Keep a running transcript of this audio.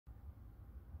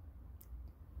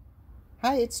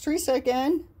Hi, it's Teresa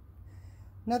again.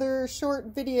 Another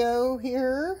short video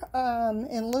here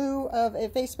in lieu of a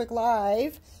Facebook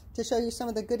Live to show you some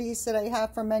of the goodies that I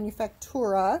have from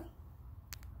Manufactura.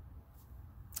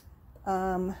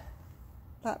 Thought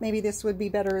maybe this would be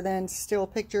better than still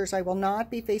pictures. I will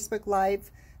not be Facebook Live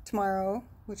tomorrow,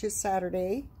 which is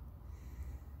Saturday.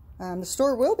 The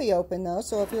store will be open though,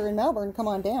 so if you're in Melbourne, come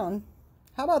on down.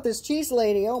 How about this cheese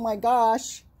lady? Oh my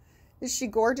gosh. Is she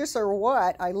gorgeous or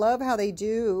what? I love how they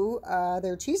do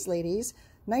their cheese ladies.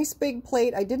 Nice big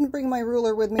plate. I didn't bring my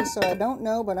ruler with me, so I don't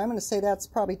know, but I'm going to say that's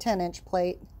probably 10-inch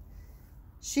plate.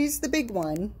 She's the big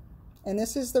one, and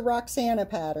this is the Roxana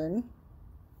pattern.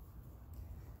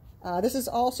 This is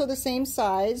also the same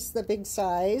size, the big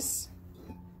size.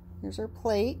 Here's her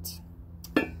plate.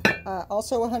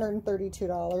 Also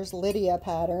 $132, Lydia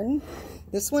pattern.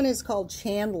 This one is called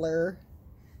Chandler.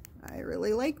 I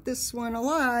really like this one a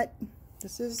lot.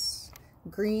 This is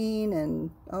green and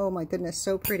oh my goodness,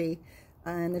 so pretty.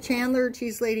 And the Chandler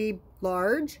Cheese Lady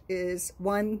large is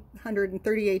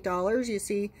 $138. You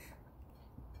see,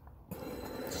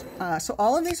 so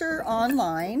all of these are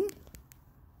online.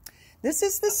 This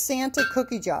is the Santa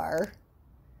cookie jar.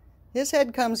 His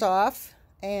head comes off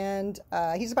and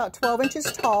he's about 12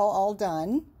 inches tall, all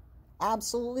done.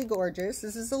 Absolutely gorgeous.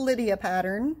 This is a Lydia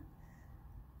pattern.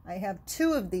 I have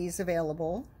 2 of these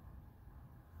available.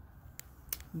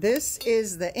 This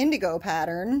is the indigo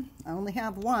pattern. I only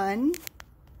have 1.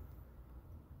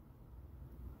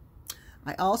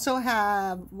 I also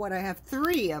have, I have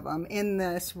 3 of them in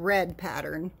this red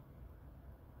pattern.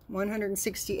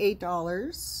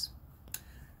 $168.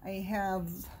 I have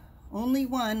only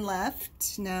 1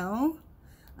 left now.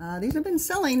 These have been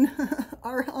selling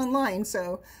online,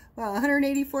 so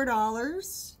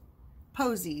 $184.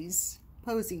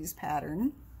 Posies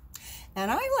pattern. And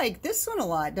I like this one a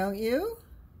lot, don't you?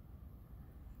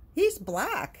 He's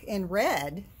black and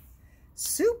red.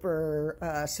 Super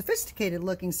sophisticated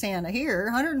looking Santa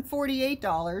here.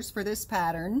 $148 for this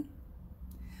pattern.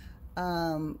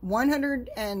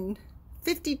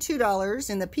 $152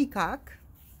 in the peacock.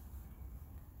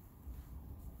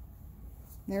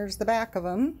 There's the back of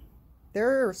them.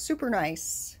 They're super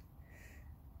nice.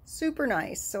 Super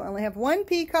nice. So I only have 1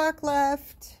 peacock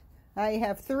left. I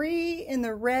have 3 in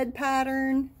the red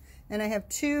pattern, and I have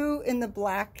 2 in the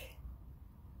black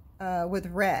with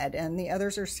red, and the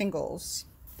others are singles.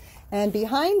 And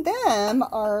behind them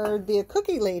are the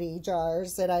Cookie Lady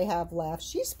jars that I have left.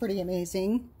 She's pretty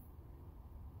amazing.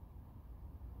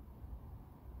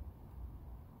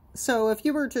 So if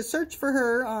you were to search for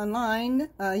her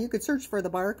online, you could search for the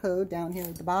barcode down here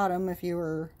at the bottom if you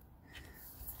were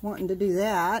wanting to do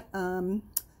that.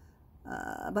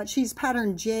 But she's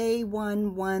pattern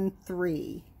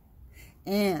J113.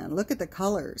 And look at the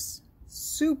colors.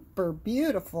 Super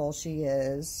beautiful she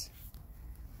is.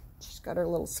 She's got her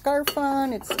little scarf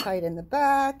on. It's tied in the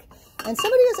back. And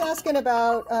somebody was asking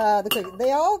about the cookie.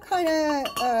 They all kind of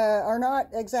are not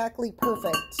exactly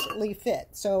perfectly fit.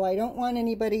 So I don't want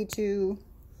anybody to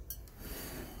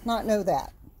not know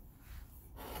that.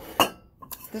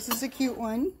 This is a cute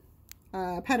one.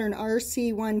 Pattern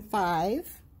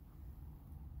RC15.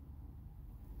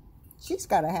 She's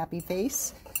got a happy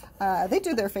face. They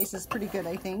do their faces pretty good,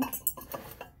 I think.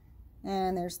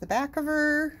 And there's the back of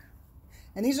her.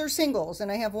 And these are singles.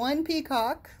 And I have 1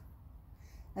 peacock.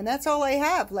 And that's all I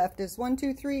have left is 1,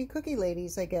 2, 3 Cookie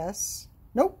Ladies, I guess.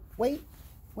 Nope. Wait.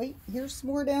 Here's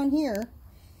more down here.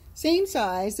 Same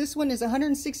size. This one is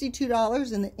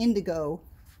 $162 in the indigo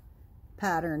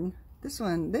pattern. This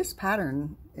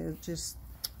pattern is just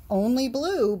only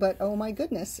blue, but oh my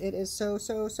goodness, it is so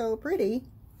pretty.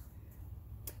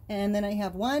 And then I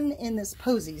have 1 in this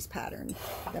Posies pattern.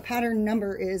 The pattern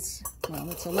number is, well,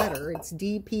 it's a letter. It's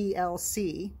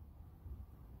DPLC.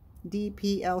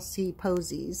 DPLC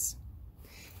Posies.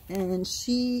 And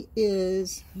she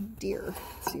is, dear,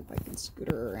 let's see if I can scoot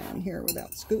her around here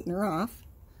without scooting her off.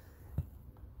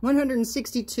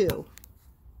 162.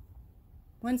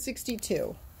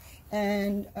 162.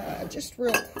 And just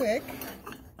real quick,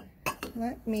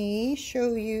 let me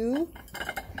show you.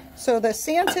 So the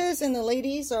Santas and the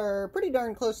ladies are pretty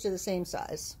darn close to the same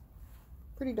size.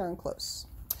 Pretty darn close.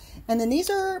 And then these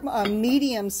are a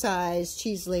medium size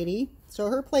cheese lady. So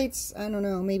her plate's, I don't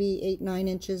know, maybe 8, 9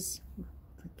 inches.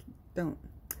 Don't.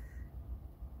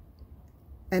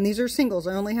 And these are singles.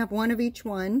 I only have 1 of each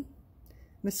one.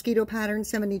 Mosquito pattern,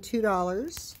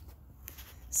 $72.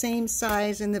 Same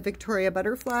size in the Victoria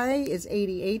Butterfly is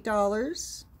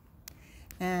 $88.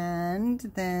 And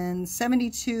then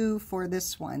 72 for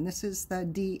this one. This is the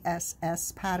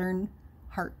DSS pattern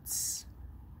Hearts.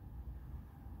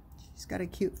 She's got a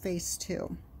cute face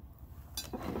too.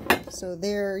 So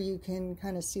there you can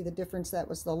kind of see the difference. That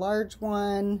was the large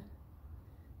one.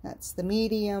 That's the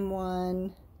medium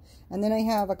one. And then I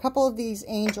have a couple of these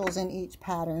angels in each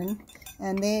pattern.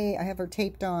 And I have her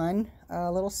taped on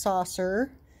a little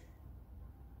saucer.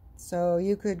 So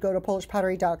you could go to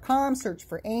PolishPottery.com, search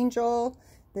for angel.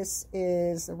 This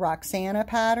is the Roxana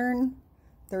pattern,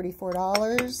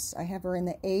 $34. I have her in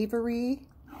the Avery,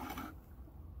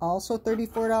 also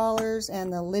 $34,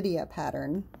 and the Lydia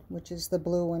pattern, which is the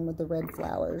blue one with the red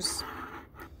flowers.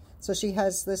 So she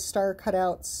has the star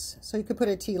cutouts, so you could put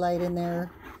a tea light in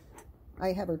there.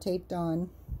 I have her taped on.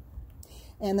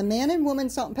 And the man and woman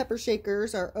salt and pepper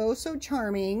shakers are oh so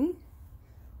charming.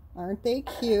 Aren't they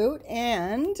cute?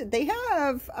 And they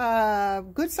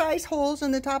have good size holes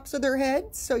in the tops of their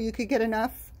heads, so you could get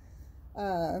enough,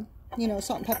 you know,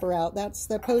 salt and pepper out. That's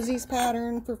the Posies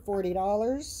pattern for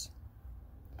 $40.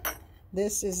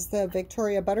 This is the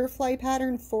Victoria Butterfly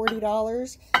pattern,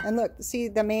 $40. And look, see,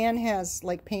 the man has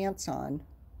like pants on.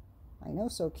 I know,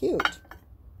 so cute.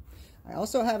 I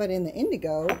also have it in the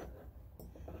indigo.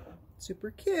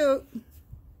 Super cute.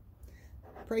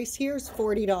 Price here is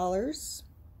 $40.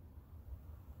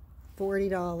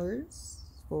 $40,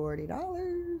 $40,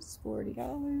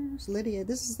 $40. Lydia,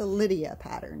 this is the Lydia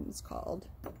pattern, it's called.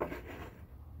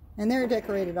 And they're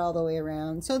decorated all the way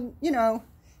around. So, you know,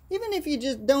 even if you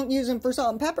just don't use them for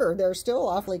salt and pepper, they're still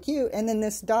awfully cute. And then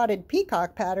this dotted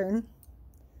peacock pattern,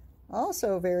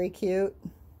 also very cute.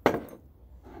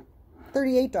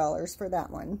 $38 for that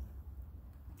one.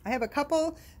 I have a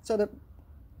couple, so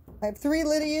I have 3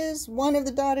 Lydias, 1 of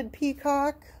the dotted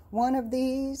peacock, 1 of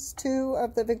these, 2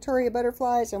 of the Victoria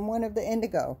Butterflies, and 1 of the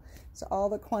indigo. So all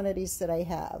the quantities that I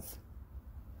have.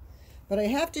 But I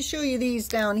have to show you these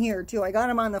down here too. I got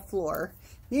them on the floor.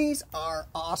 These are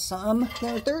awesome.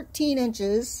 They're 13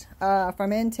 inches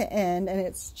from end to end, and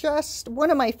it's just one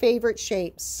of my favorite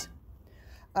shapes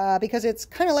because it's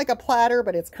kind of like a platter,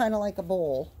 but it's kind of like a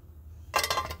bowl.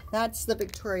 That's the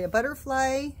Victoria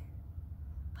Butterfly,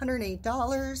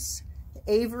 $108. The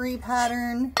Avery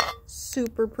pattern,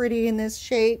 super pretty in this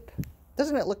shape.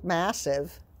 Doesn't it look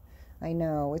massive? I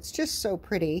know, it's just so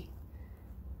pretty.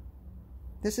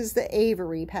 This is the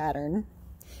Avery pattern.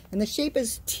 And the shape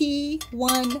is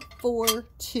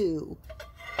T142.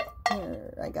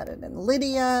 Here, I got it in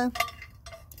Lydia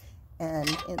and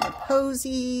in the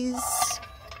Posies.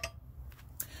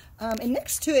 And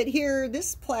next to it here,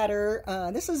 this platter,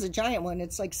 this is a giant one.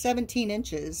 It's like 17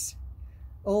 inches,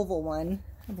 oval one.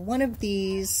 I have one of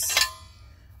these,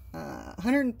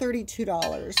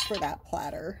 $132 for that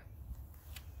platter.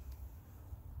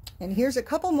 And here's a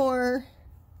couple more.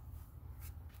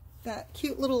 That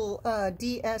cute little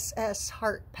DSS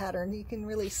heart pattern. You can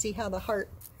really see how the heart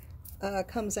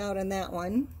comes out in that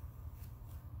one.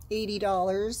 $80,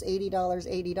 $80,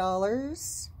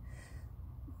 $80.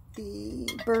 The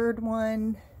bird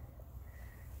one,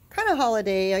 kind of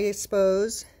holiday, I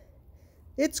suppose.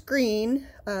 It's green,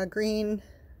 green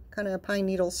kind of pine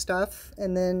needle stuff,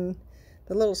 and then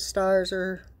the little stars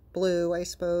are blue, I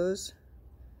suppose.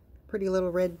 Pretty little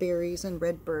red berries and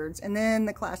red birds, and then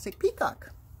the classic peacock.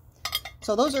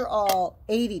 So those are all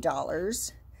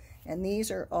 $80, and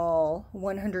these are all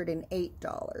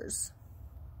 $108.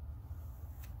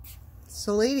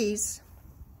 So ladies,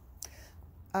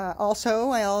 also,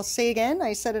 I'll say again,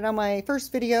 I said it on my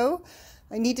first video,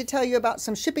 I need to tell you about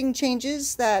some shipping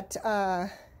changes that,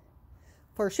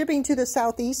 for shipping to the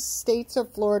southeast states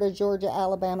of Florida, Georgia,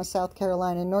 Alabama, South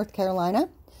Carolina, and North Carolina.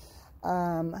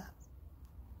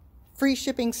 Free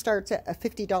shipping starts at a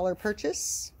 $50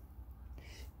 purchase.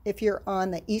 If you're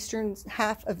on the eastern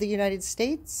half of the United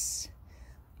States,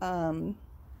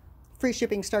 free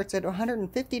shipping starts at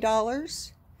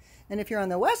 $150. And if you're on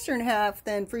the western half,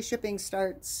 then free shipping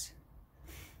starts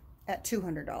at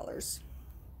 $200.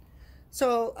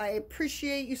 So I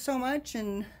appreciate you so much,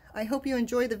 and I hope you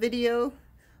enjoy the video.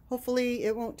 Hopefully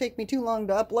it won't take me too long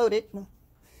to upload it.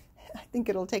 I think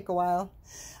it'll take a while.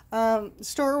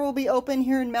 Store will be open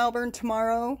here in Melbourne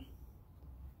tomorrow,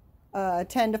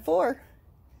 10 to 4.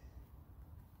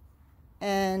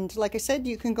 And like I said,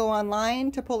 you can go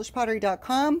online to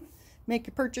PolishPottery.com, make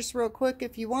your purchase real quick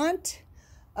if you want,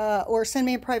 or send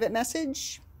me a private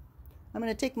message. I'm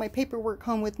going to take my paperwork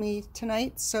home with me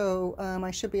tonight, so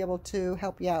I should be able to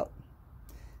help you out.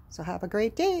 So have a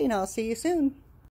great day, and I'll see you soon.